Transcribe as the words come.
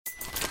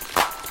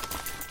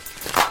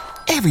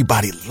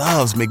Everybody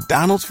loves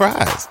McDonald's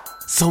fries.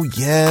 So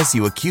yes,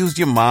 you accused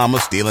your mom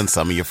of stealing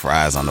some of your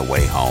fries on the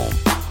way home.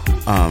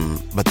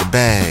 But the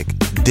bag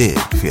did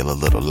feel a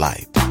little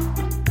light.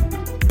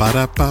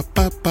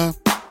 Ba-da-ba-ba-ba.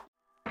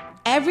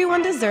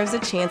 Everyone deserves a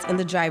chance in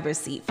the driver's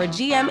seat. For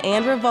GM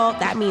and Revolt,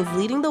 that means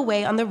leading the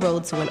way on the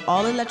road to an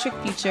all-electric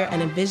future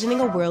and envisioning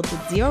a world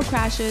with zero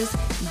crashes,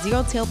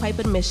 zero tailpipe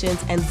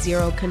emissions, and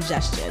zero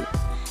congestion.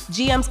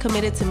 GM's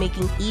committed to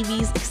making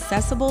EVs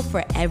accessible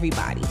for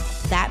everybody.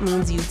 That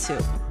means you too.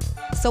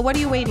 So what are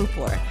you waiting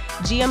for?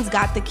 GM's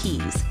got the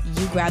keys.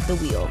 You grab the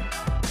wheel.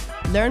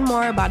 Learn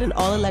more about an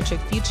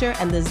all-electric future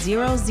and the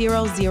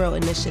 000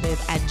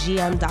 initiative at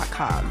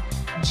gm.com.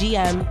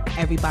 GM,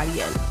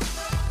 everybody in.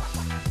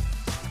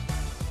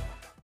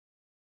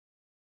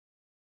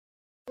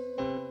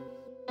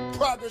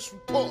 Progress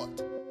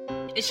report.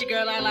 It's your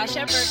girl Lila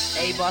Shepherd.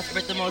 Hey, boss,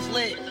 Brit the most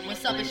lit.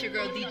 What's up? It's your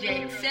girl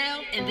DJ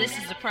Excel, And this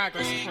is the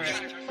Progress Report.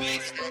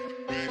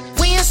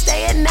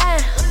 Wednesday at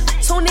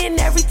 9. Tune in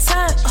every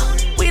time.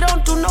 We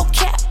don't do no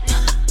cap.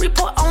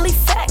 Report only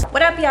fact.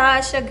 What up, y'all?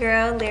 It's your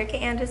girl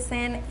Lyrica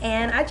Anderson,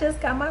 and I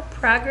just got my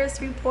progress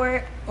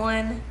report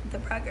on the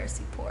Progress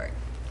Report.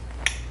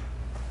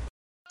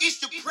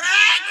 It's the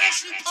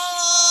Progress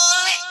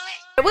Report.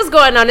 What's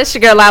going on? It's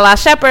your girl Lila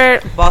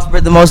Shepherd. Boss,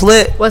 Brit the most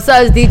lit. What's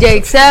up? It's DJ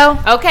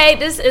Excel. Okay,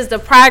 this is the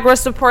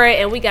Progress Report,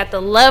 and we got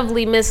the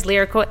lovely Miss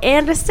Lyrica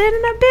Anderson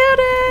in the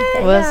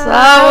building. What's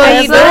up?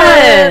 How you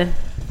doing?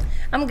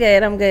 I'm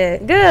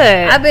good.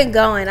 Good. I've been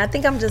going. I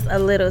think I'm just a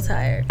little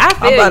tired. I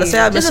feel I'm about to you. say,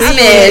 I've been Just seeing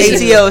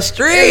you in ATL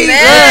streets.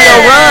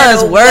 The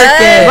runs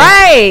working.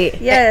 Right.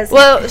 Yes.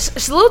 Well,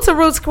 salute to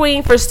Roots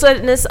Queen for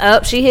setting this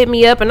up. She hit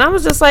me up, and I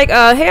was just like,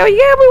 hell yeah, we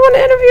want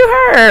to interview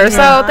her.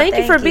 So thank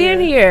you for being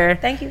here.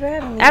 Thank you for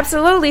having me.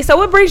 Absolutely. So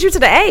what brings you to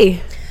the A?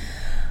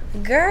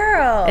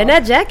 Girl. And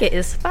that jacket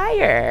is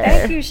fire.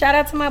 Thank you. Shout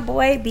out to my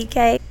boy,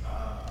 BK.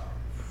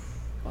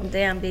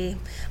 Damn, B.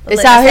 But It's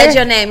look, out I said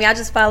here? your name. Y'all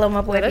just follow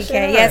my boy, that's BK.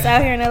 your Yes,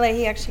 out here in LA.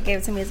 He actually gave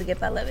it to me as a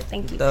gift. I love it.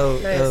 Thank you.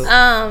 Dope.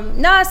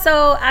 No,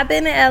 so I've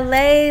been in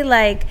LA.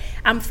 Like,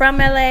 I'm from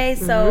LA,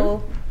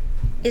 so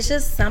it's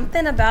just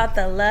something about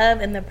the love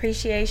and the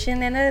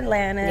appreciation in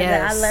Atlanta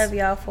that I Yes. love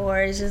y'all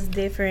for. It's just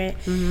different.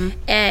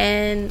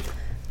 And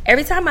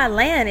every time I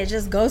land, it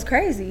just goes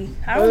crazy.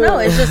 I don't know.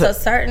 It's just a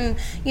certain,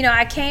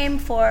 I came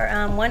for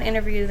one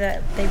interview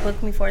that they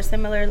booked me for,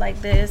 similar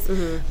like this,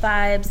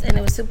 vibes, and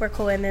it was super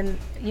cool. And then,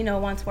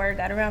 once word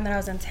got around that I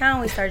was in town,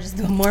 we started just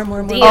doing more and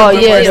more. Oh,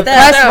 yeah. The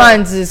press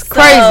runs is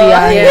crazy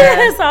out here.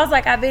 Yeah, so I was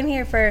like, I've been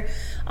here for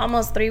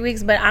almost 3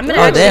 weeks, but I'm going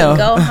to actually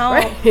go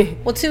home.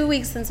 Well, 2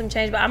 weeks and some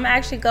change, but I'm going to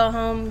actually go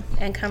home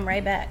and come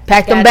right back.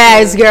 Pack them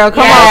bags, girl.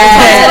 Come on.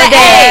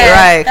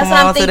 Right. That's Come what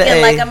on I'm to the thinking.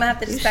 A. Like, I'm going to have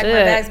to just pack my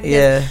bags because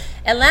Yeah.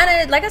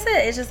 Atlanta, like I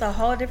said, it's just a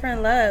whole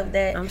different love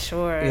that, I'm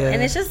sure. Yeah.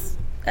 and it's just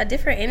a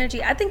different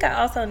energy. I think I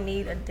also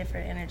need a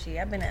different energy.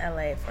 I've been in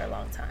LA for a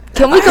long time.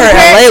 Can we I heard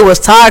compare? LA was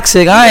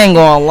toxic. I ain't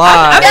gonna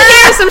lie. I've been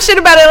hearing some shit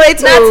about LA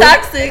too. Not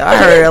toxic. I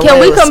heard LA Can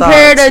we was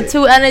compare toxic. the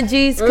two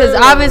energies? Because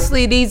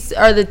obviously these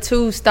are the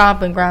two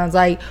stomping grounds.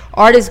 Like,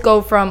 artists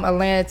go from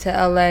Atlanta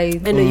to LA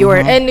In New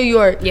York. and New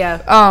York. Yeah.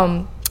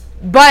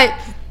 But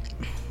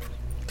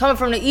coming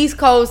from the East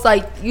Coast,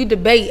 like, you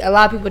debate. A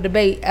lot of people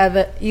debate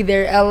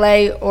either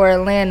LA or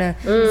Atlanta.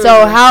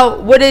 So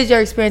what is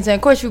your experience? And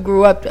of course, you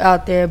grew up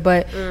out there,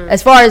 but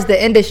as far as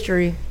the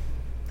industry.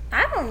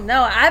 I don't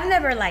know. I've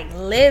never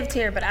lived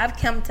here, but I've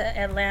come to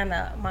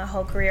Atlanta my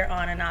whole career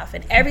on and off.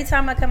 And every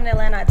time I come to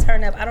Atlanta, I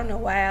turn up. I don't know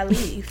why I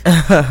leave.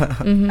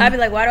 I'd be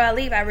like, why do I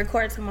leave? I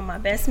record some of my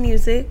best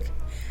music.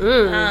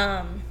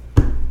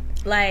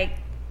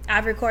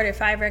 I've recorded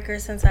 5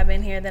 records since I've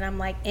been here that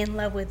I'm in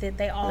love with it.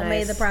 They all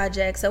made the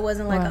project. So it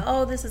wasn't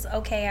this is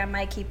okay, I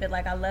might keep it.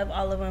 I love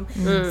all of them.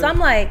 So I'm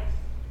like,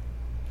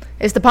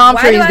 It's the palm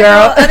why trees, do I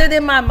girl. go, other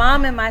than my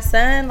mom and my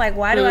son,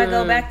 why do I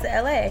go back to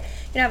LA?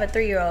 I have a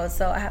 3-year-old,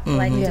 so I have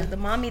to do the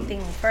mommy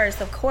thing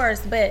first, of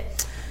course, but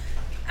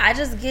I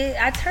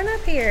turn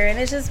up here and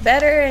it's just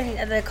better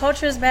and the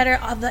culture is better.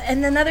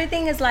 And another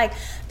thing is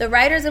the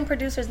writers and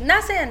producers,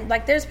 not saying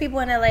there's people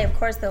in LA, of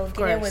course they'll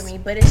get in with me,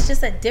 but it's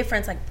just a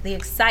difference, the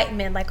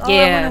excitement, I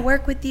want to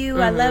work with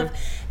you. I love,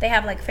 they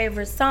have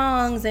favorite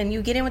songs and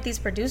you get in with these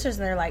producers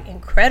and they're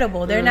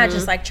incredible. They're not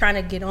just trying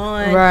to get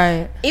on.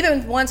 Right.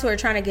 Even ones who are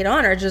trying to get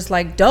on are just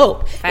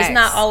dope. Facts. It's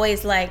not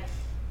always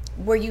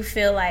where you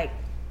feel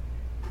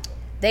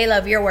they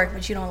love your work,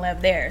 but you don't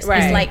love theirs.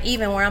 Right. It's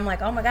even where I'm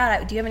oh my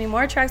God, do you have any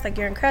more tracks?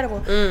 You're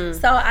incredible.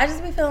 So I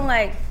just be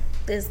feeling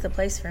this is the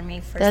place for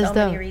me for That's so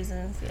dope. many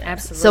reasons. Yeah.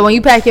 Absolutely. So when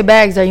you pack your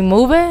bags, are you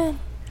moving?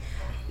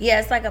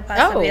 Yeah, it's a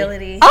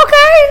possibility.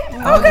 Okay.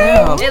 Damn.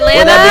 Atlanta.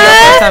 Would that be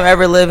your first time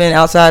ever living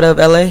outside of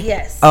LA?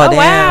 Yes. Oh, damn.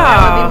 wow.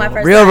 That would be my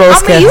first Real time.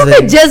 rose I mean, you Cassidy.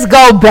 could just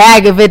go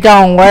back if it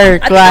don't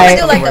work. I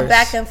think I'm gonna do a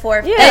back and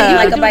forth Yeah, thing, you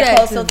a could do that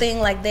bi-coastal too.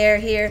 thing, there,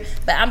 here.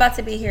 But I'm about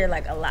to be here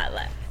a lot.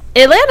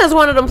 Atlanta's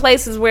one of them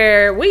places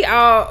where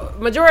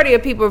majority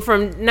of people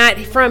not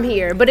from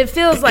here, but it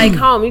feels like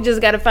home. You just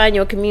got to find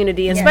your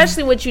community,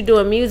 especially when you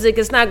doing music.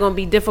 It's not going to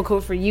be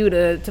difficult for you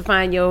to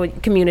find your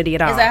community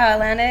at all. Is that how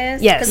Atlanta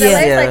is? Yes. Because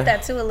LA's like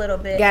that too a little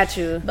bit. Got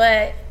you.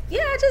 But yeah,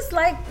 I just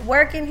like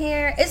working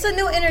here. It's a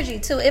new energy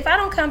too. If I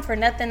don't come for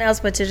nothing else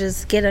but to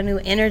just get a new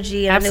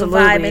energy and a new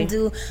vibe and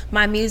do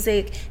my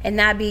music and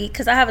not be,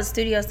 because I have a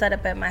studio set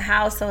up at my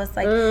house, so it's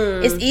like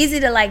it's easy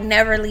to like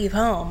never leave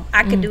home.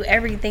 I can do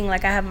everything.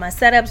 Like I have my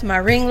setups, my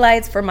ring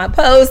lights for my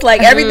posts,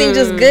 like everything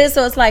just good.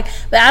 So it's like,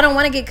 but I don't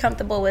want to get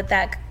comfortable with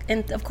that.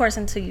 And of course,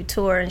 until you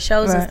tour and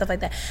shows and stuff like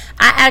that,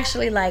 I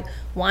actually like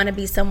want to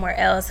be somewhere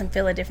else and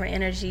feel a different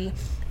energy.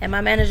 And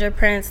my manager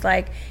Prince,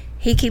 like,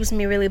 he keeps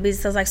me really busy.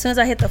 So it's like, as soon as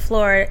I hit the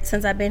floor,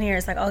 since I've been here,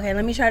 it's like, okay,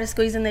 let me try to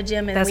squeeze in the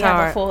gym and we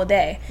have a full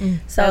day.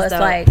 So it's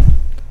like,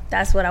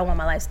 that's what I want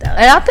my lifestyle.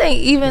 And I think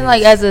even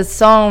like as a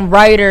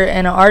songwriter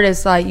and an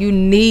artist, like you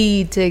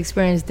need to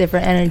experience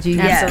different energy.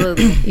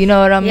 Absolutely. You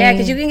know what I mean? Yeah,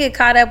 because you can get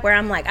caught up where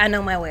I'm like, I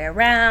know my way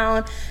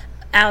around.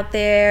 Out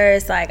there,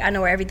 it's like I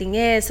know where everything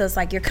is, so it's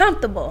like you're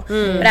comfortable.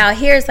 But out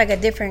here, it's like a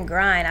different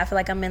grind. I feel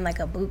like I'm in like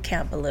a boot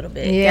camp a little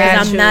bit. Yeah,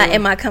 I'm not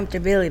in my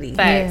comfortability.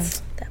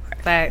 Facts. That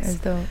part. Facts.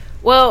 That's dope.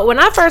 Well, when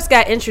I first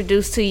got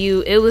introduced to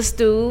you, it was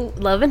through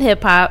Love and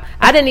Hip Hop.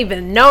 I didn't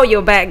even know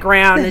your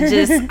background and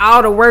just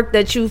all the work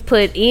that you've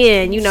put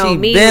in. You know, She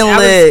me. been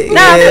lit. For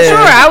sure.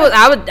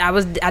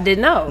 I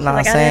didn't know. Nah,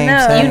 Like, I same, didn't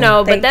know. same. You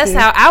know, but Thank that's you.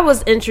 how I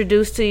was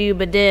introduced to you.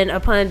 But then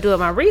upon doing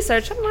my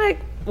research, I'm like,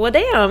 well,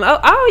 damn.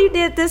 Oh, you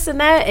did this and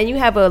that, and you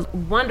have a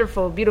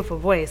wonderful, beautiful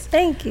voice.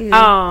 Thank you.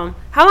 How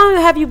long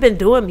have you been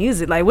doing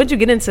music? Like, when'd you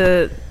get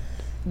into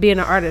being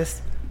an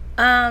artist?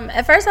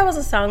 At first I was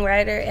a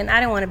songwriter and I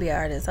didn't want to be an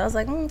artist. I was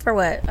like, for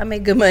what? I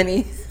make good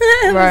money.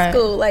 It was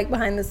cool, like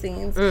behind the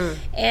scenes.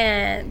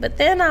 But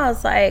then I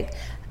was like,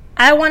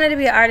 I wanted to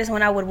be an artist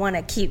when I would want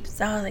to keep.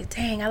 So I was like,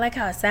 dang, I like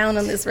how I sound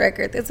on this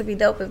record. This would be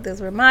dope if this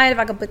were mine, if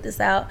I could put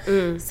this out.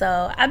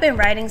 So I've been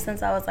writing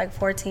since I was like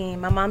 14.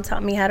 My mom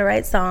taught me how to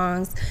write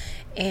songs.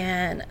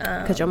 And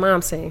Because your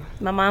mom sing.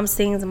 my mom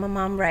sings and my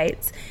mom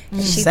writes.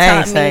 And she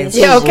Sang, taught me.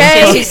 sang.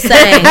 Okay. She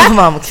sang.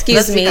 Mom,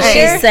 Excuse me.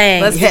 clear. She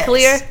sang. Let's be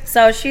clear.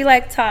 So she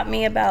like taught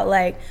me about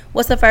like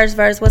what's the first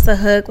verse, what's the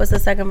hook, what's the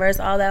second verse,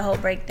 all that whole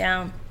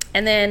breakdown.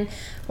 And then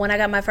when I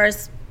got my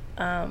first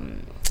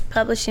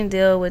publishing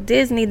deal with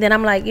Disney, then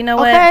I'm like, you know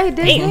what? Okay,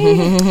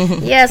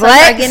 Disney. Yeah, so I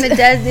started getting the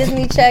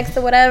Disney checks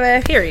or whatever.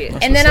 Period.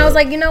 And then I was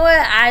like, you know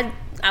what?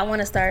 I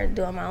want to start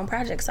doing my own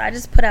project. So I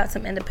just put out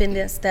some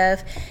independent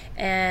stuff,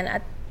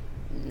 and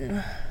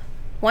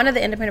one of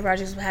the independent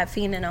projects would have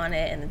Feenan on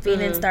it, and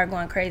Feenan started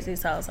going crazy.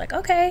 So I was like,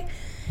 okay.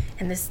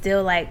 And it's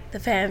still like the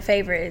fan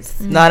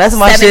favorites. Nah, that's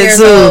my 7 shit years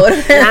too. old.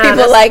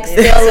 People like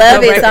still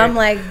love it. record. So I'm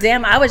like,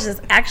 damn, I was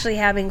just actually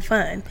having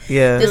fun.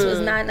 Yeah. This was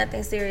not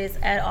nothing serious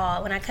at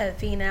all. When I cut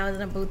Feenan, I was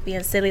in a booth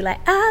being silly,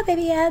 like,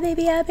 baby,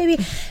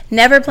 baby.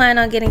 Never planned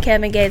on getting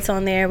Kevin Gates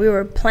on there. We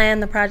were planning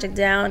the project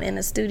down in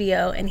the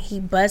studio, and he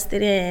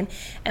busted in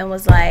and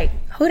was like,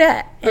 who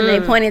that? And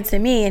they pointed to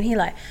me, and he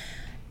like,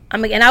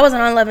 and I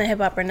wasn't on Love and Hip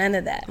Hop or none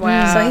of that.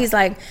 Wow. So he's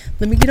like,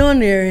 let me get on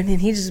there. And then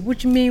he just,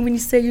 what you mean when you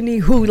say you need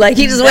who? Like,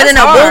 he just went in a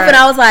hard. booth, and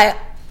I was like,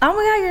 oh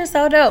my God, you're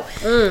so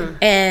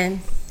dope.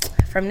 And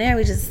from there,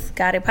 we just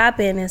got it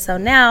popping. And so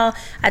now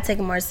I take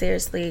it more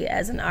seriously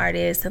as an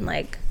artist, and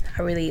like,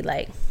 I really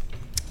like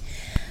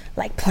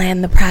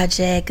plan the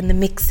project and the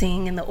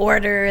mixing and the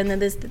order and the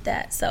this, the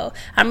that. So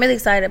I'm really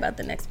excited about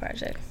the next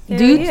project.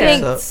 Do you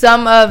think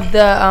some of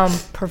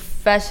the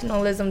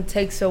professionalism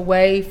takes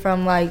away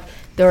from like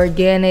the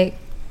organic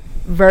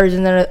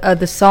version of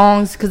the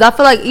songs? Because I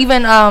feel like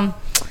even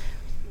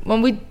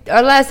when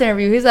our last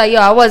interview, he's like, yo,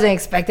 I wasn't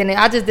expecting it.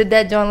 I just did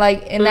that joint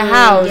like in the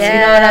house. Yeah. You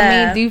know what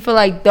I mean? Do you feel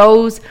like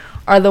those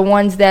are the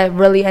ones that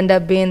really end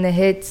up being the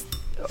hits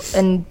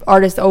and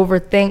artists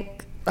overthink?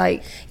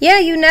 Like, yeah,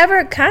 you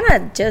never kind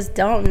of just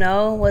don't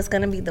know what's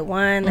gonna be the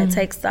one that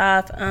takes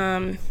off.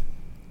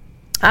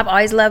 I've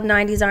always loved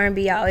 90s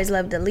R&B. I always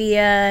loved Aaliyah,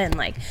 and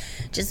like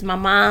just my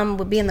mom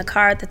would be in the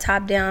car at the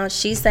top down.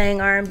 She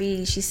sang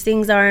R&B. She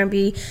sings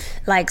R&B.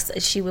 Like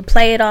she would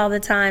play it all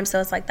the time.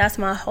 So it's like that's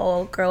my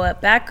whole grow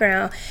up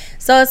background.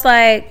 So it's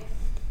like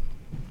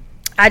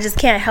I just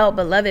can't help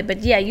but love it. But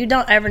yeah, you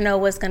don't ever know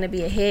what's gonna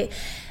be a hit.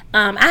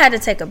 I had to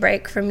take a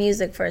break from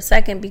music for a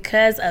second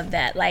because of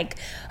that. Like,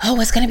 oh,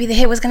 what's going to be the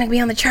hit? What's going to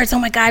be on the charts? Oh,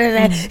 my God.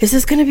 Is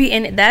this going to be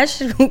in it? That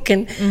shit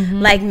can,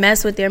 like,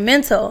 mess with your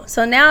mental.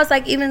 So now it's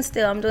like, even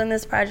still, I'm doing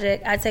this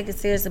project. I take it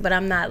seriously, but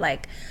I'm not,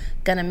 like,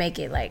 going to make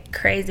it, like,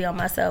 crazy on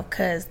myself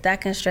because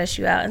that can stress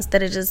you out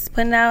instead of just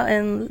putting it out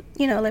and,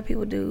 you know, let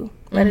people do.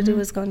 Let it do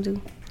what it's going to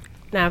do.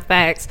 Now,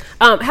 facts.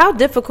 How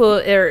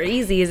difficult or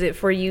easy is it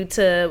for you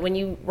to, when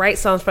you write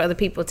songs for other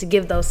people, to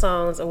give those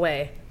songs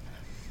away?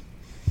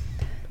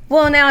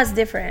 Well, now it's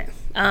different.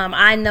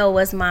 I know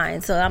what's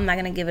mine, so I'm not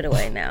gonna give it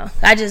away now.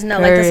 I just know,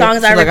 like the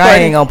songs I recorded. I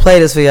ain't gonna play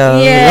this for y'all.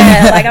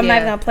 Yeah, like I'm not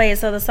even gonna play it.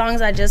 So the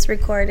songs I just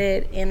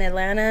recorded in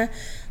Atlanta,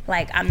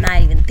 like I'm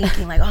not even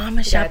thinking like, oh, I'm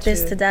gonna shop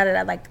this to da da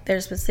da. Like they're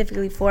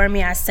specifically for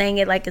me. I sang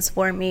it like it's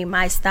for me,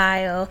 my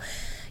style.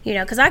 you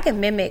know, because I can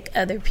mimic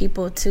other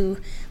people too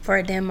for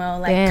a demo,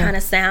 like kind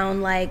of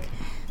sound like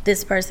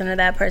this person or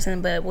that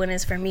person, but when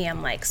it's for me,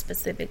 I'm like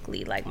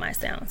specifically like my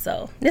sound,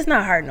 so it's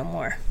not hard no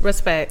more.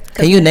 Respect.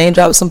 Can you name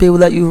drop some people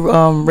that you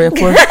read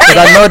for? Because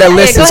I know that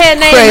list is crazy.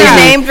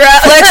 Name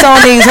drop. Flex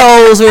on these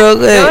hoes real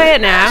good. Go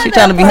ahead now. She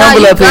trying to be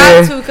humble up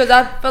here. Because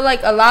I feel like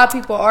a lot of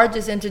people are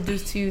just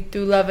introduced to you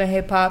through Love and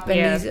Hip Hop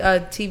and these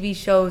TV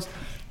shows,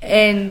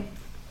 and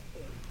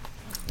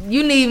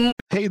you need.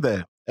 Hey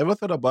there, ever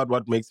thought about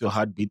what makes your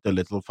heart beat a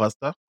little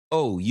faster?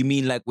 Oh, you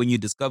mean like when you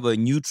discover a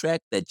new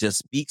track that just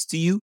speaks to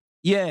you?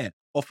 Yeah,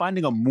 or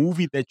finding a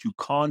movie that you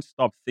can't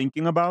stop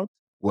thinking about?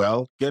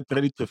 Well, get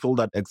ready to feel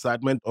that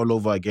excitement all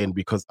over again,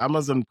 because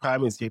Amazon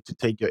Prime is here to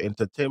take your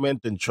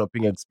entertainment and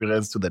shopping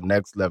experience to the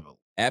next level.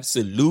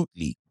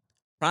 Absolutely.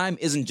 Prime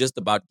isn't just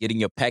about getting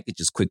your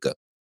packages quicker.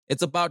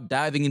 It's about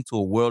diving into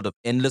a world of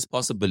endless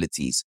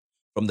possibilities,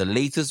 from the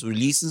latest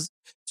releases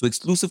to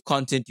exclusive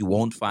content you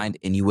won't find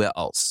anywhere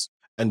else.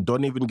 And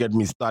don't even get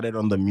me started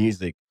on the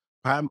music.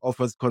 Prime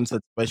offers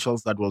concert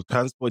specials that will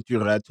transport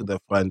you right to the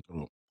front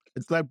row.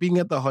 It's like being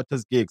at the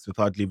hottest gigs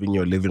without leaving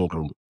your living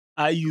room.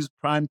 I use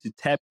Prime to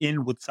tap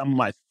in with some of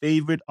my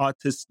favorite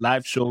artists'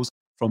 live shows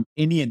from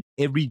any and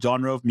every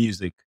genre of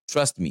music.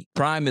 Trust me,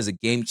 Prime is a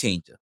game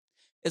changer.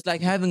 It's like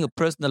having a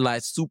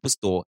personalized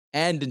superstore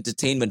and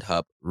entertainment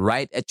hub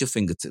right at your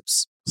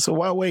fingertips. So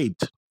why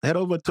wait? Head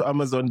over to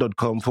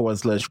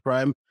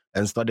amazon.com/Prime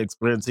and start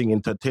experiencing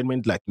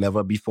entertainment like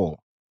never before.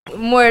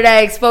 More of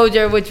that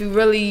exposure, what you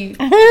really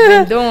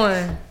been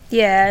doing.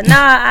 Yeah,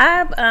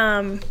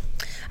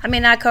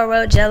 I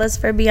co-wrote Jealous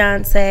for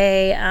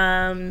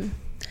Beyonce.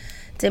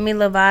 Demi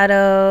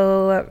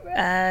Lovato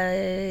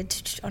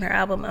on her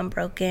album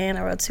Unbroken.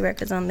 I wrote 2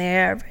 records on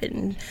there. I've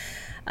written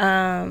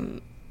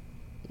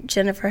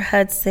Jennifer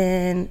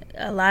Hudson,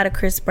 a lot of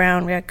Chris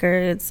Brown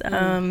records,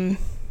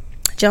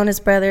 Jonas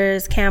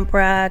Brothers, Camp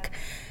Rock,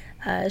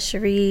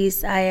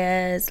 Charisse,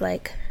 Ayaz,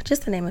 like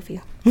just to name a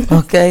few.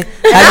 Okay.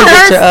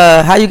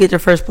 How you get your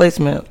first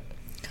placement?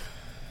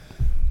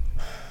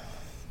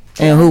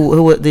 And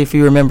who if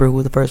you remember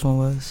who the first one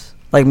was?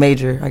 Like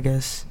major, I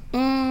guess.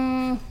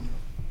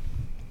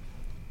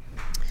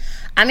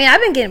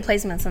 I've been getting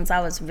placements since I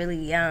was really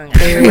young.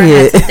 I remember I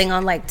had something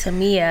on like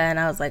Tamia, and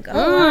I was like,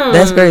 oh.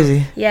 That's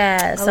crazy.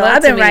 Yeah, so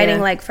I've been writing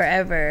like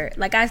forever.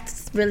 Like I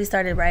really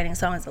started writing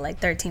songs at like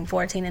 13,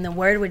 14, and the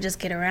word would just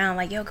get around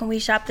like, yo, can we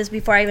shop this,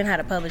 before I even had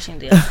a publishing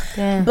deal.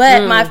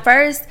 But my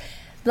first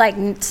like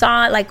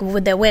song like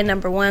that went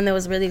 #1 that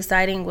was really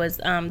exciting was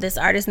this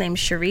artist named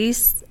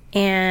Charisse,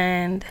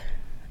 and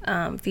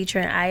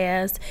featuring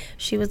Ayaz.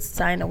 She was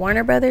signed to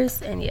Warner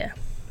Brothers, and yeah.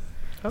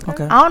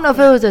 Okay. I don't know if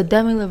it was a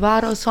Demi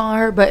Lovato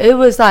song, but it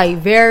was like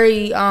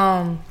very,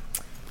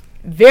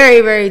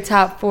 very, very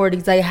top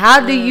 40s. Like, how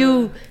do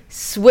you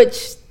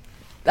switch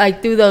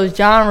like through those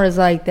genres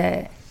like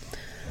that?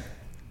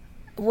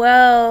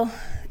 Well,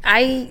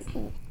 I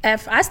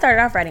started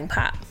off writing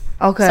pop.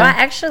 Okay. So I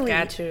actually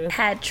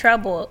had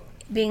trouble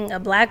being a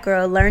black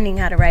girl learning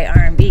how to write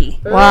R&B.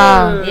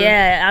 Wow.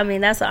 Yeah,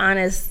 that's an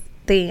honest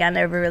thing. I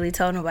never really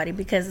told nobody,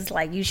 because it's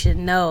like you should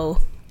know,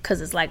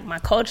 because it's like my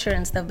culture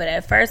and stuff. But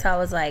at first I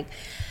was like,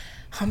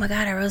 oh my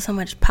God, I wrote so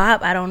much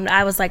pop.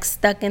 I was like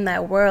stuck in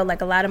that world.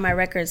 Like a lot of my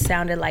records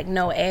sounded like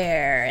No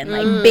Air and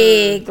like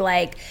big,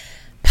 like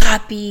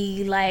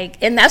poppy, like,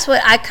 and that's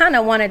what I kind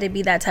of wanted to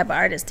be, that type of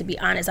artist, to be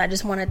honest. I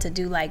just wanted to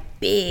do like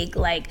big,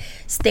 like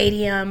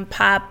stadium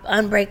pop,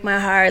 Unbreak My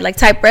Heart, like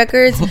type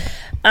records.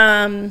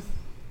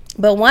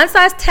 But once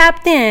I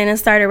tapped in and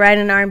started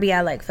writing R&B,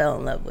 I like fell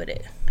in love with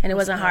it, and it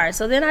wasn't hard.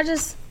 So then I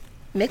just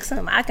mix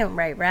them. I can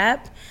write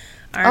rap,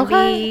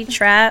 R&B,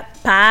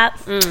 trap, pop,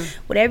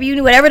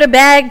 whatever the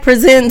bag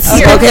presents.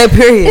 Okay,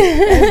 period.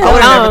 I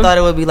would have never thought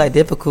it would be like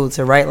difficult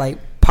to write like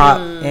pop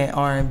and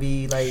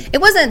R&B. Like, it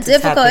wasn't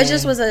difficult. It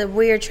just was a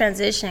weird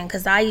transition,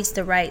 because I used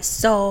to write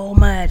so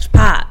much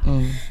pop,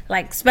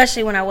 like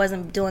especially when I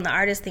wasn't doing the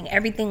artist thing.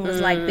 Everything was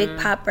like big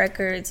pop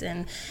records,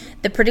 and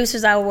the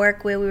producers I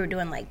work with, we were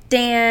doing like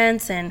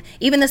dance, and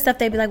even the stuff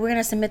they'd be like, we're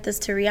gonna submit this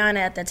to Rihanna.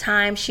 At the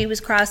time, she was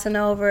crossing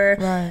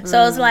over,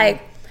 so it's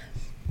like,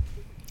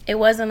 it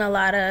wasn't a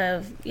lot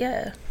of,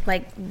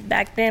 like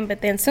back then.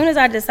 But then as soon as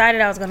I decided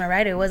I was going to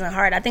write it wasn't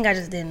hard. I think I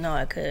just didn't know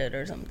I could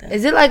or something.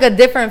 Is it like a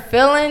different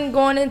feeling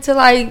going into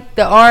like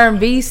the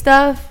R&B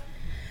stuff?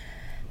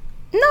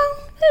 No,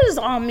 it's just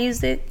all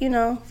music,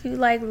 if you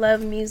like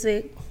love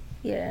music.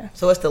 Yeah.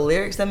 So it's the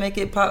lyrics that make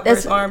it pop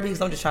versus R&B?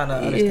 Because I'm just trying to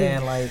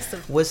understand, like,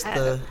 what's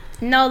the...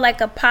 No, like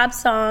a pop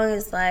song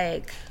is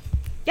like...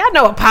 Y'all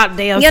know a pop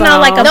damn song.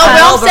 Like a pop.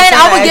 I'm saying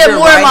I would get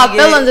more of my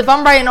feelings if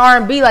I'm writing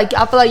R&B. Like,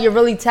 I feel like you're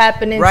really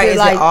tapping into right,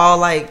 like is it all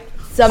like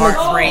some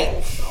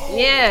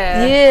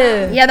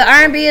Yeah, the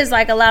R&B is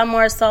like a lot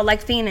more so,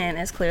 like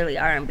Feenan is clearly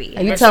R&B.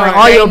 You telling like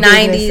all your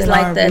 90s,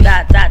 like R&B. the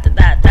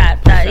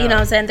dot, you know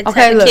what I'm saying? The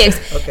type of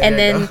kicks. Okay, and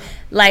then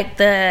like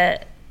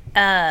the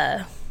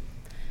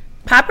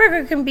pop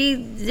record can be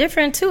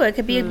different too. It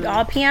could be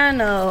all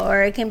piano,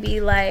 or it can be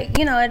like,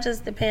 it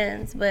just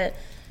depends. But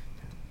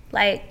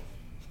like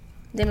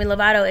Demi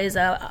Lovato is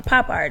a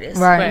pop artist.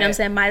 Right. You know what I'm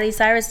saying? Miley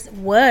Cyrus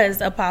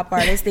was a pop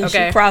artist. Then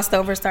she crossed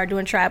over, started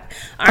doing trap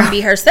R&B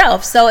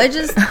herself. So it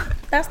just,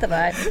 that's the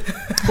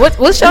vibe.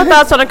 What's your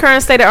thoughts on the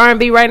current state of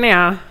R&B right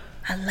now?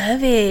 I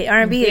love it.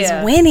 R&B is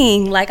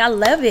winning. Like, I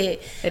love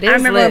it. I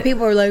remember when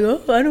people were like,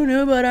 oh, I don't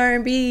know about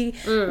R&B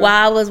while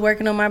I was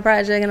working on my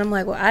project. And I'm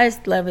like, well, I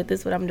just love it.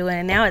 This is what I'm doing.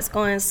 And now it's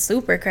going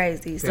super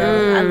crazy. So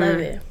I love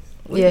it.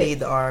 We need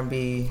the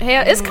R&B.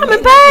 Hell, it's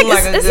coming back.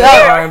 It's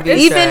R&B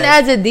even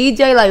as a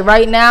DJ, like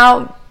right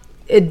now,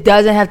 it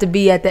doesn't have to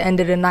be at the end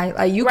of the night.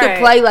 Like you could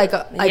play like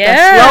a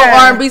slow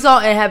R&B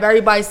song and have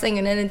everybody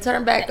singing, and then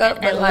turn back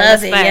up. I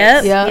love it.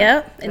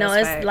 Yep. You know,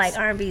 it's like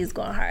R&B is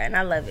going hard, and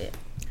I love it.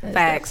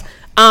 Facts.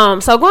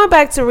 So going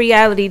back to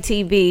reality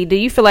TV, do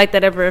you feel like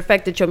that ever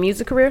affected your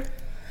music career?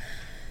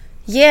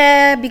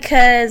 Yeah,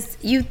 because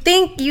you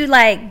think you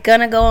like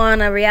gonna go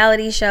on a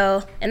reality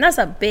show, and that's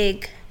a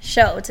big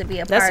show to be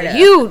a part of. That's a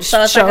huge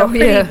so it's show, like a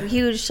pretty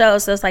huge show.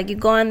 So it's like you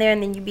go in there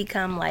and then you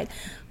become like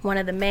one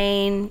of the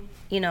main,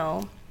 you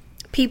know,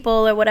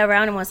 people or whatever.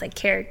 I don't want to say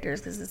characters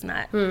because it's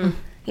not,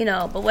 you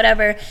know, but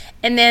whatever.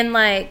 And then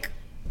like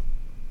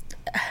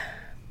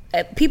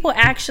people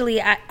actually,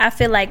 I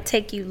feel like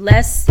take you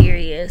less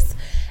serious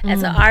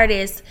as an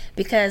artist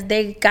because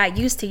they got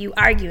used to you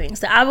arguing.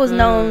 So I was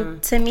known,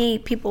 to me,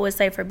 people would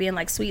say for being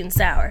like sweet and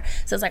sour.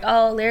 So it's like,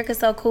 oh, Lyrica's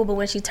so cool, but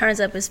when she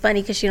turns up, it's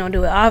funny because she don't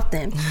do it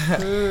often.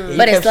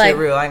 But it's like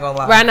real. I ain't gonna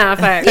lie. Right now,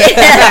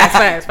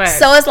 facts. Facts.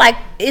 So it's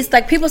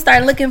like people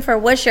start looking for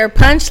what's your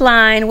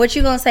punchline, what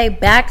you gonna say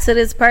back to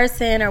this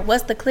person, or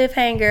what's the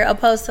cliffhanger,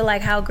 opposed to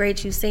like how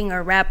great you sing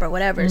or rap or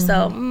whatever.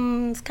 So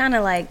it's kind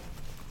of like,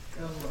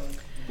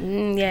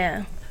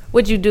 yeah.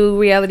 Would you do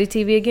reality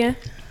TV again?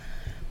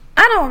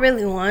 I don't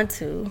really want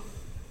to,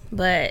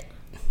 but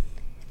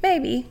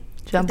maybe.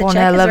 Jump on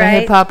that Love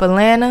and Hip Hop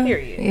Atlanta.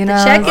 Period. You know,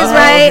 the check is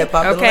right,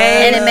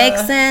 okay, and it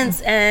makes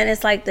sense, and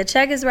it's like the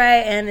check is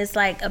right, and it's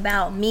like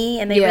about me,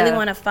 and they really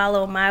want to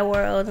follow my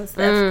world and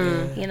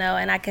stuff, you know,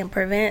 and I can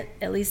prevent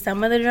at least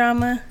some of the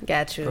drama.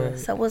 Got you.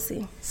 So we'll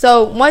see.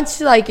 So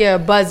once like you're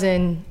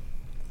buzzing,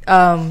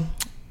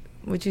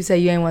 what you say?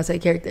 You ain't want to say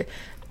character.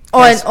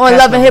 On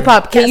Love and Hip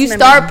Hop, can you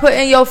start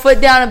putting your foot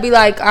down and be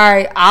like, all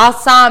right, I'll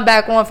sign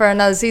back on for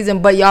another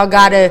season, but y'all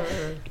gotta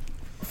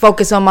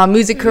focus on my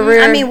music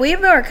career? I mean, we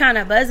were kind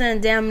of buzzing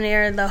damn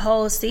near the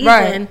whole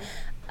season.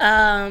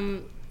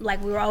 Right.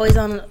 Like we were always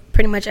on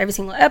pretty much every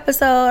single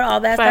episode, all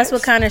that. That's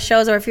what kind of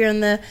shows, or if you're in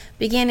the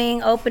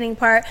beginning, opening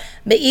part.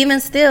 But even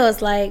still,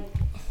 it's like,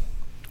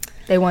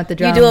 they want the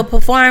drama. You do a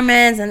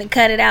performance and they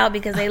cut it out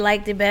because they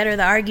liked it better,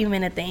 the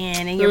argument at the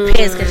end, and you're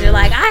pissed because you're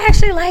like, I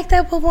actually like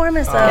that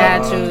performance. So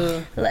got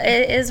you.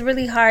 It's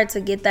really hard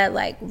to get that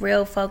like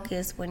real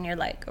focus when you're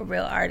like a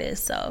real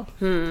artist. So,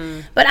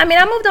 but I mean,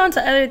 I moved on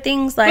to other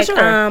things like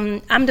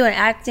I'm doing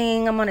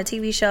acting. I'm on a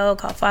TV show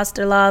called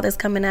Foster Law that's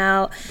coming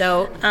out.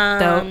 Dope.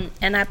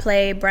 And I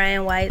play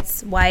Brian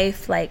White's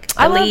wife, like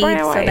the I love lead.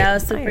 Brian White. So that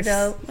was super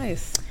dope.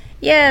 Nice.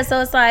 Yeah.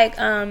 So it's like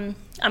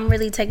I'm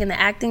really taking the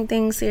acting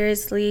thing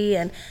seriously,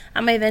 and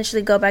I'm gonna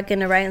eventually go back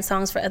into writing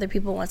songs for other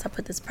people once I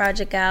put this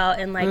project out,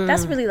 and like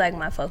that's really like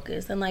my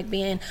focus, and like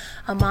being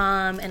a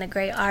mom and a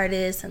great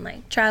artist and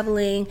like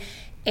traveling,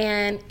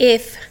 and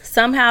if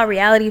somehow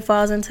reality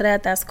falls into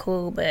that, that's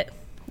cool, but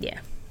yeah.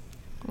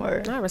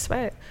 Word. No,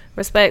 respect.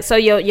 So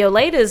your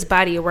latest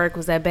body of work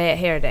was that Bad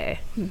Hair Day.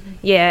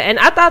 Yeah, and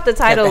I thought the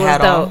title was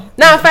dope.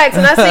 No, facts,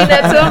 and I seen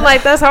that too. I'm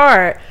like, that's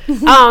hard.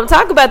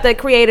 Talk about that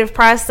creative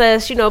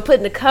process, you know,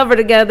 putting the cover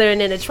together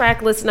and then the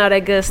track list and all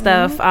that good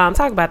stuff.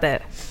 Talk about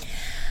that.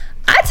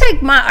 I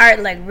take my art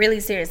like really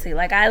seriously.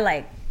 Like I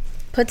like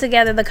put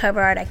together the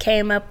cover art. I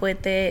came up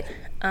with it.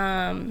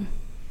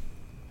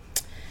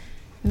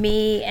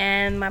 Me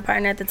and my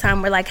partner at the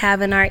time were like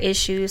having our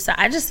issues, so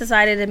I just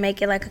decided to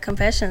make it like a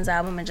confessions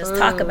album and just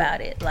talk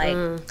about it. Like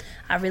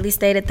I really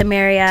stayed at the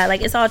Marriott,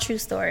 like it's all true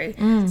story.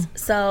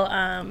 So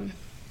I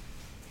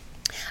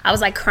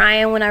was like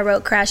crying when I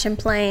wrote Crashing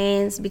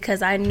Planes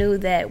because I knew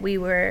that we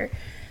were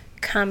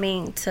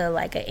coming to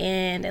like an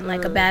end and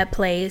like a bad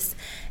place.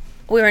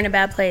 We were in a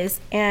bad place,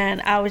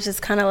 and I was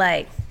just kind of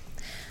like,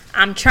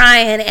 I'm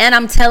trying and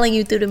I'm telling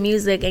you through the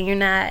music, and you're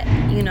not,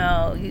 you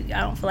know,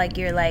 I don't feel like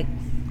you're like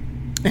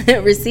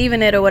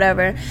receiving it or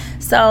whatever.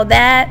 So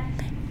that,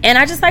 and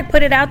I just like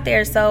put it out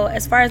there. So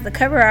as far as the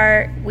cover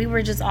art, we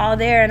were just all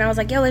there, and I was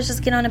like, yo, let's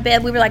just get on the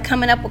bed. We were like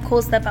coming up with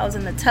cool stuff. I was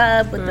in the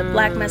tub with the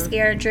black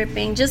mascara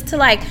dripping, just to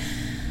like,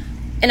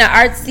 in an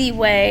artsy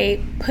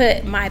way,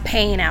 put my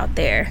pain out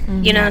there.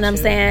 You know what I'm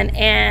saying?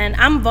 And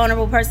I'm a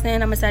vulnerable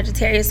person. I'm a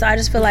Sagittarius, so I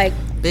just feel like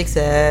big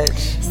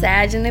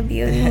Sag in the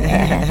beauty.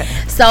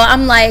 So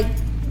I'm like,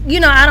 you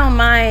know, I don't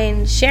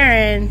mind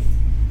sharing.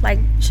 Like,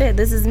 shit,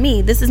 this is me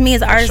as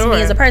an artist,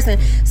 me as a person.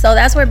 So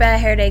that's where Bad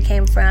Hair Day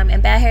came from.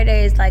 And Bad Hair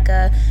Day is like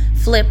a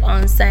flip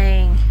on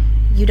saying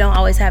you don't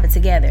always have it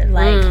together.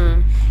 Like, you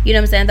know what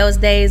I'm saying? Those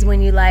days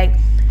when you like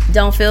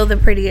don't feel the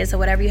prettiest or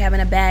whatever, you having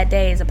a bad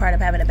day is a part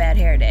of having a bad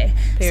hair day.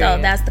 Period. So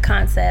that's the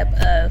concept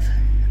of,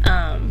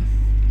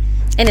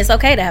 and And it's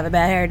okay to have a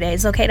bad hair day.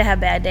 It's okay to have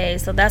bad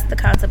days. So that's the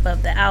concept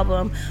of the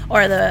album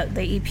or the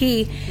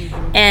EP.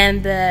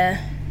 And the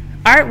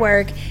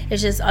artwork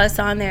is just us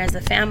on there as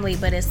a family,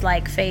 but it's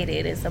like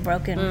faded. It's a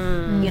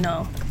broken, you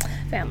know,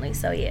 family.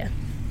 So yeah.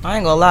 I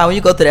ain't gonna lie, when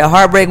you go through that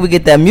heartbreak, we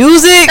get that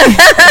music.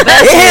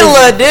 It hit a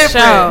little different.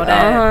 Show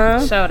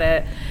that. Show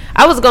that.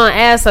 I was gonna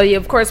ask, so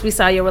of course we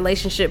saw your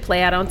relationship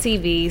play out on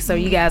TV, so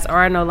you guys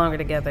are no longer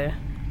together.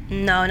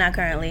 No, not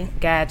currently.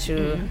 Got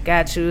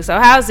you. So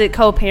how's it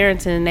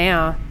co-parenting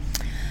now?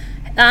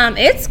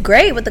 It's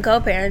great with the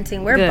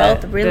co-parenting. We're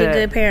both really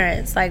good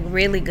parents, like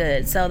really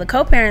good. So the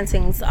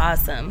co-parenting's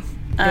awesome.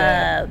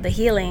 The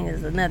healing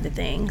is another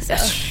thing. So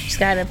just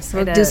gotta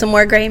do some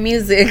more great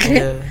music.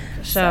 Yeah.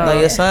 Sure. Like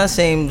your son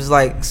seems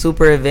like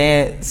super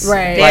advanced,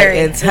 right? Like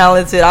and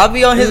talented. I'll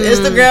be on his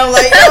Instagram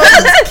like, yo,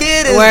 this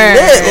kid is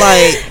lit.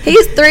 Like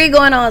he's 3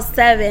 going on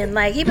 7.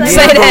 Like he be like,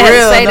 say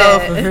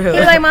that. He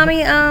be like,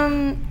 mommy,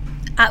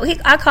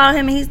 I call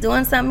him and he's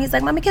doing something. He's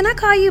like, mommy, can I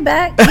call you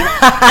back?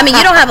 I mean,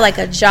 you don't have like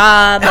a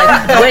job.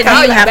 Like, when do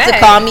you have to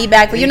call me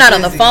back? But you're not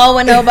on the phone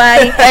with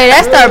nobody. Hey,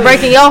 that started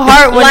breaking your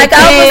heart. When like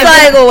I was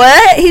like,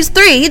 what? He's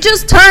 3. He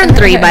just turned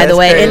 3, by the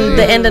way, in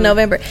the end of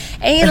November.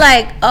 And he's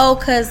like, oh,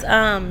 cause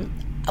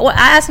well,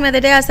 I asked him the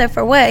other day. I said,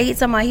 for what? He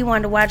told me he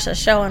wanted to watch a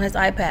show on his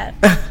iPad.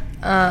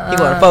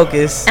 You want to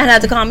focus and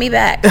have to call me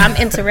back. I'm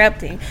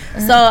interrupting.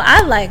 So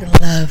I like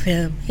love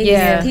him.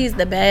 He's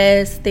the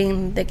best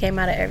thing that came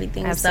out of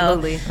everything.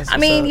 Absolutely. So I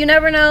mean, you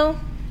never know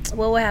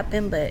what will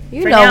happen, but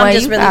you for know now, when I'm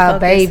just you really got a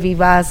focused. baby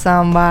by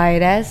somebody,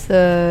 that's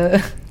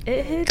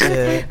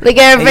Yeah. Look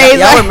at her face.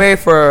 Y'all were married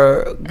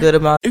for a good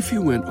amount. If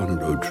you went on a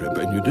road trip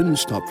and you didn't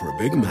stop for a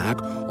Big Mac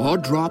or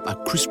drop a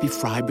crispy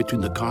fry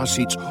between the car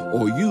seats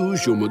or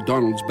use your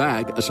McDonald's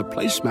bag as a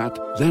placemat,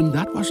 then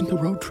that wasn't a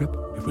road trip.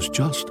 It was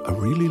just a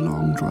really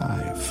long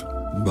drive.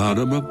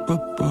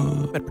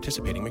 Ba-da-ba-ba-ba. At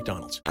participating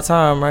McDonald's.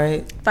 Time,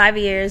 right? 5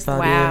 years.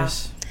 5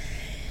 years.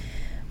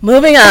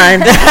 Moving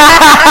on.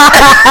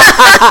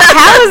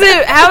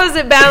 How is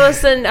it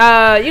balancing,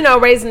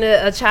 raising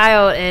a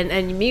child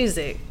and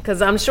music?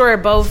 Because I'm sure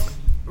both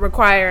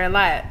require a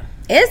lot.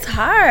 It's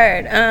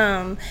hard.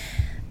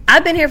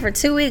 I've been here for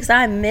 2 weeks.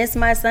 I miss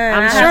my son.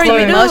 I'm I sure have some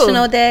you do.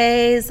 emotional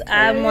days.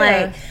 I'm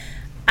like,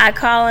 I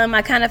call him.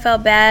 I kind of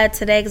felt bad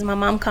today because my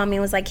mom called me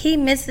and was like, he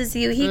misses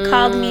you. He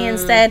called me and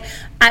said,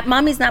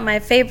 mommy's not my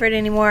favorite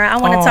anymore. I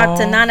want to talk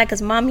to Nana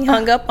because mommy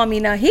hung up on me.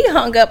 Now he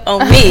hung up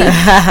on me,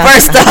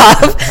 first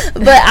off.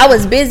 But I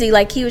was busy.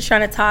 Like, he was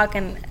trying to talk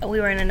and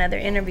we were in another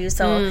interview.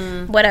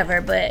 So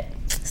whatever. But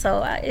so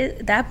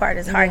that part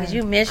is hard because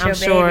you miss your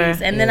babies. Sure.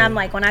 And then I'm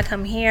like, when I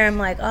come here, I'm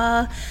like,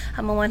 I'm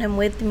going to want him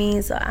with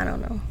me. So I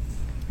don't know.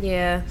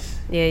 Yeah.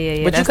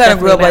 But you kind of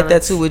grew up like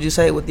that too, would you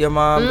say, with your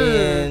mom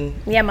being...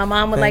 Yeah, my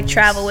mom would like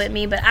travel with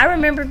me. But I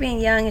remember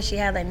being young and she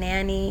had a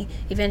nanny.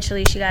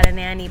 Eventually she got a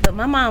nanny. But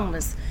my mom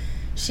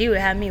she would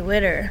have me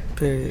with her.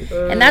 Period.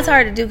 And that's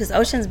hard to do because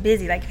Ocean's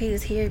busy. Like, if he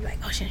was here, he'd be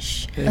like, Ocean,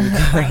 shh.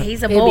 Like,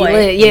 he's a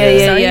boy.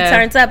 So he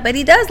turns up. But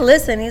he does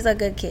listen. He's a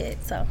good kid.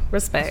 So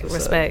Respect.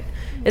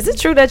 Is it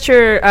true that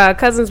you're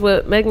cousins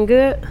with Meagan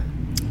Good?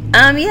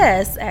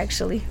 Yes,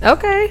 actually.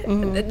 Okay.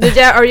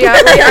 Are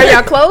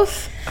y'all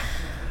close?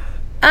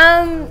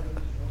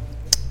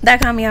 That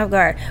caught me off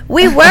guard.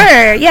 We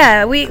were,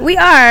 we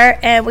are,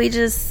 and we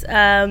just,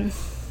 I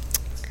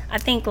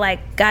think,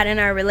 like, got in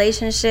our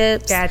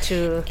relationships. Got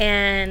you.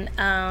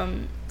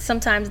 And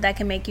sometimes that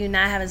can make you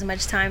not have as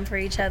much time for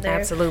each other.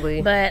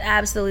 Absolutely. But I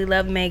absolutely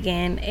love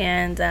Meagan,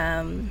 and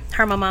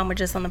her and my mom were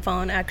just on the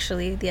phone,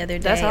 actually, the other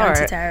day. That's hard.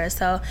 On Tatara.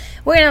 So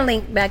we're going to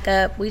link back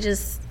up. We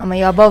just... I mean,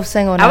 y'all both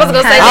single now. I was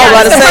going to say,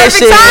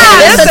 shit.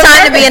 It's the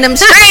time to be in them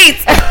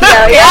streets.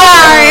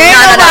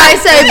 Ain't nobody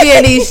say be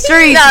in these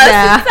streets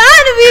now. It's the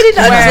time to be in these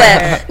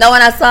streets. No,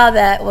 when I saw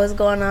that was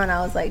going on,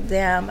 I was like,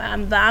 damn,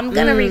 I'm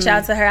going to reach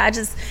out to her.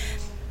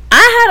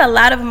 I had a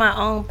lot of my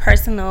own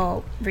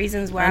personal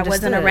reasons where I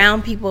wasn't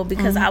around people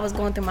because I was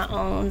going through my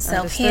own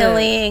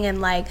self-healing and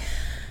like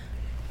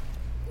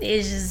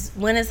it's just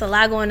when it's a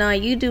lot going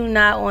on, you do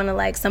not want to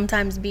like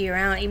sometimes be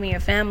around even your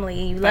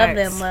family. You love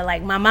them, but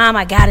like my mom,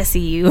 I gotta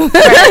see you.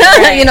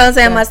 Right. You know what I'm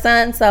saying? My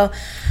son. So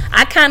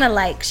I kind of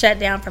like shut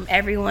down from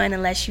everyone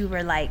unless you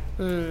were like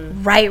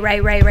right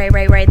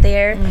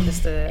there.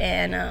 Understood.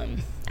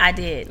 And I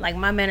did. Like,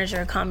 my manager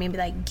would call me and be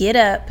like, get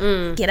up,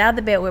 get out of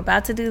the bed. We're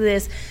about to do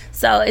this.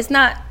 So it's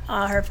not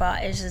all her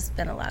fault. It's just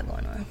been a lot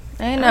going on.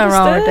 Ain't nothing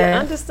wrong with that.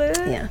 Understood.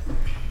 Yeah.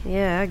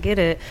 Yeah, I get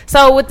it.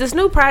 So with this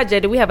new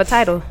project, do we have a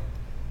title?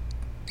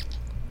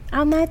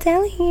 I'm not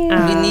telling you.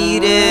 You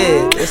need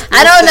it.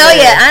 I don't know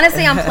yet.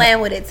 Honestly, I'm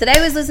playing with it.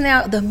 Today was listening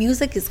out. The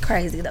music is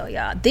crazy, though,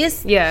 y'all. I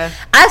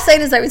say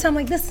this every time. I'm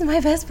like, this is my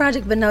best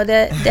project. But no,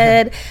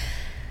 Dad.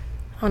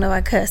 I don't know.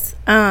 I cuss.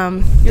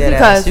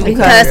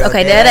 Because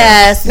okay, dead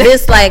ass.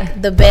 This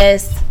like the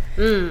best.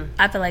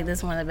 I feel like this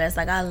is one of the best.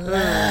 Like, I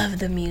love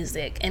the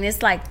music, and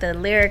it's like the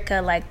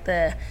Lyrica, like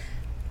the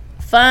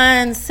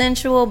fun,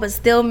 sensual, but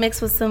still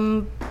mixed with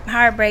some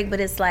heartbreak. But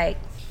it's like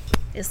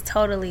it's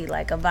totally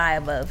like a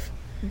vibe of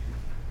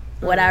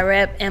what I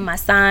rep and my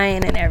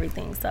sign and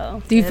everything.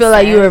 So do you feel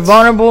like you were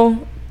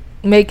vulnerable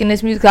making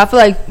this music? I feel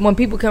like when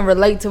people can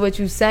relate to what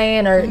you're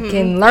saying or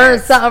can learn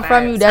something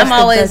from you, that's I'm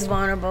always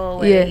vulnerable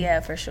with it. Yeah,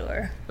 for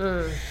sure.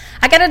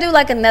 I gotta do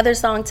like another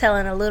song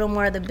telling a little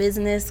more of the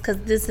business, because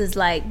this is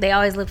like they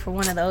always look for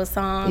one of those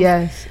songs.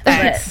 Yes,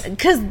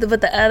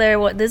 but the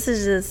other, this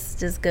is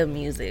just good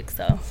music.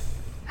 So,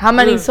 how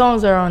many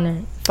songs are on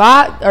there?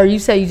 5? Or you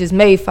say you just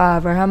made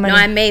 5? Or how many? No,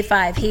 I made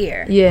 5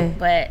 here. Yeah,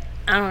 but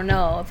I don't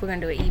know if we're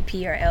gonna do an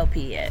EP or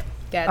LP yet.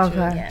 Gotcha.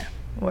 Okay. Yeah.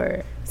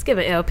 Word. Let's give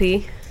an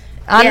LP.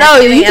 I know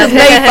you just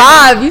made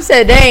 5. You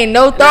said they ain't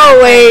no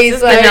throwaways.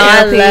 Like, no,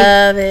 I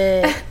love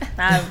it.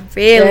 I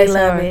really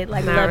love it.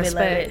 Like, love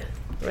it.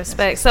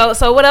 Respect.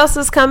 So what else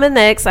is coming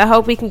next? I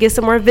hope we can get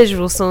some more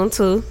visuals soon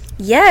too.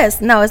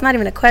 Yes. No, it's not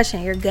even a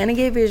question. You're gonna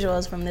get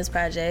visuals from this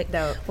project.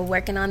 Dope. We're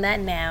working on that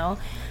now.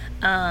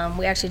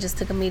 We actually just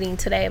took a meeting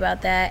today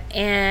about that,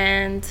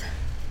 and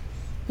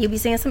you'll be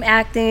seeing some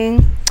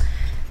acting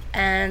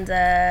and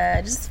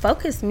just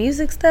focus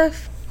music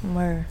stuff.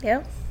 Word.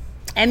 Yep.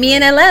 And me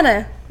in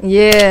Atlanta.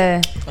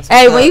 Yeah.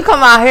 Hey, when you come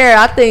out here,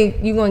 I think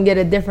you're going to get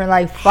a different,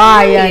 like,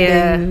 fire.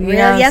 Yeah. You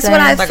know That's what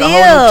I like feel. a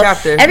whole new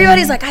chapter.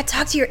 Everybody's like, I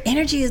talk to your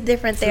energy is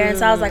different there. And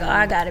so I was like, oh,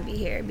 I got to be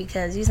here,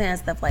 because you saying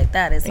stuff like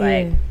that. It's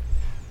like,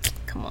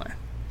 come on.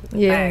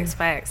 Yeah.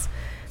 Facts.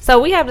 So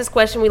we have this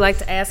question we like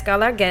to ask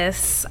all our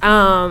guests.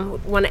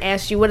 Want to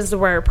ask you, what does the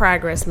word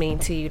progress mean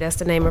to you? That's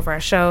the name of our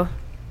show.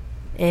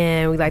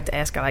 And we like to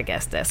ask all our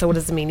guests that. So what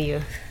does it mean to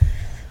you?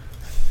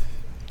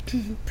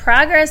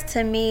 Progress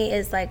to me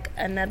is like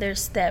another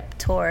step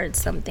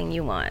towards something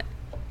you want.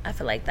 I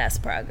feel like that's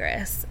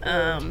progress.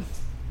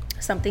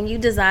 Something you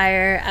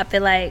desire, I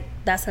feel like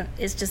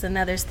it's just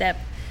another step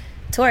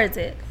towards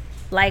it.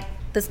 Like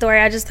the story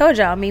I just told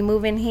y'all, me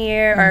moving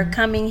here or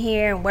coming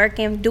here and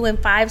working, doing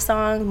 5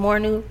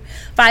 songs,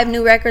 5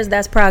 new records,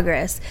 that's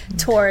progress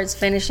towards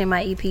finishing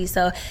my EP.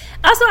 So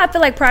also I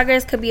feel like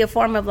progress could be a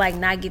form of like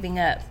not giving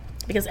up.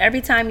 Because every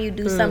time you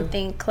do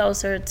something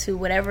closer to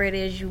whatever it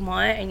is you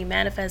want, and you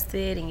manifest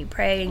it and you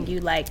pray and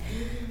you like,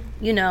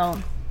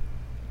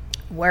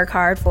 work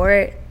hard for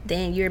it,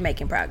 then you're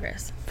making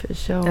progress. For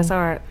sure. That's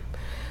all right.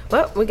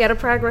 Well, we got a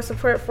progress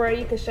report for you.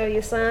 You can show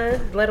your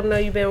son. Let him know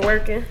you've been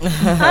working. All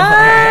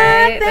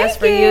right, that's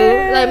for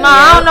you. Like, Mom,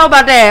 I don't know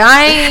about that.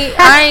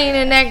 I ain't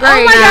in that grade.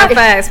 Oh my God.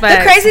 Facts.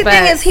 The crazy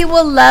thing is he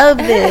will love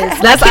this.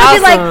 That's he'll awesome.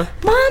 be like,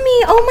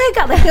 Mommy, oh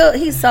my God. Like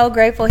he's so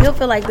grateful. He'll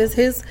feel like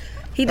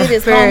he did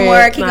his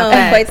homework. He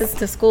gonna equate this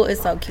to school.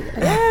 It's so cute.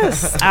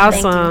 Yes,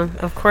 awesome.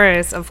 Of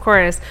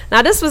course.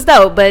 Now this was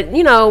dope, but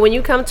when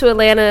you come to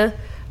Atlanta,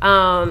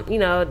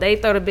 they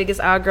throw the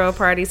biggest all-girl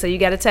party, so you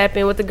got to tap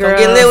in with the girls.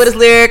 Get lit with us,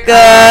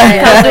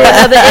 Lyrica. Come do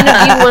another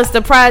interview once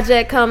the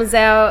project comes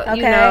out.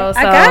 Okay, So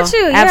I got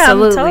you. Absolutely. Yeah,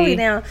 I'm totally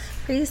down.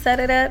 Please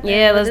set it up.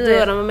 Yeah, let's do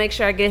it. I'm gonna make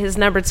sure I get his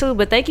number too.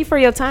 But thank you for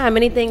your time.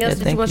 Anything else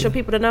that you want your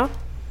people to know?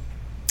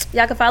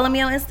 Y'all can follow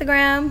me on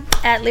Instagram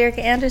at Lyrica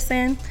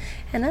Anderson,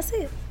 and that's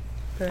it.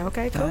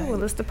 Okay, cool.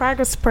 Well, it's the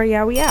progress report,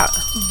 y'all. We out.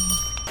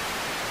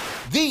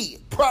 The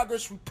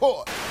progress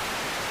report.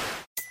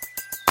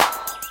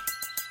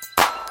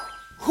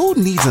 Who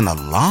needs an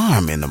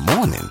alarm in the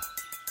morning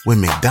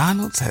when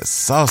McDonald's has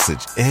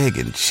sausage, egg,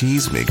 and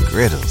cheese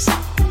McGriddles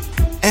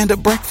and a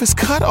breakfast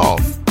cutoff?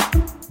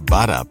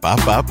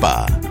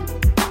 Ba-da-ba-ba-ba.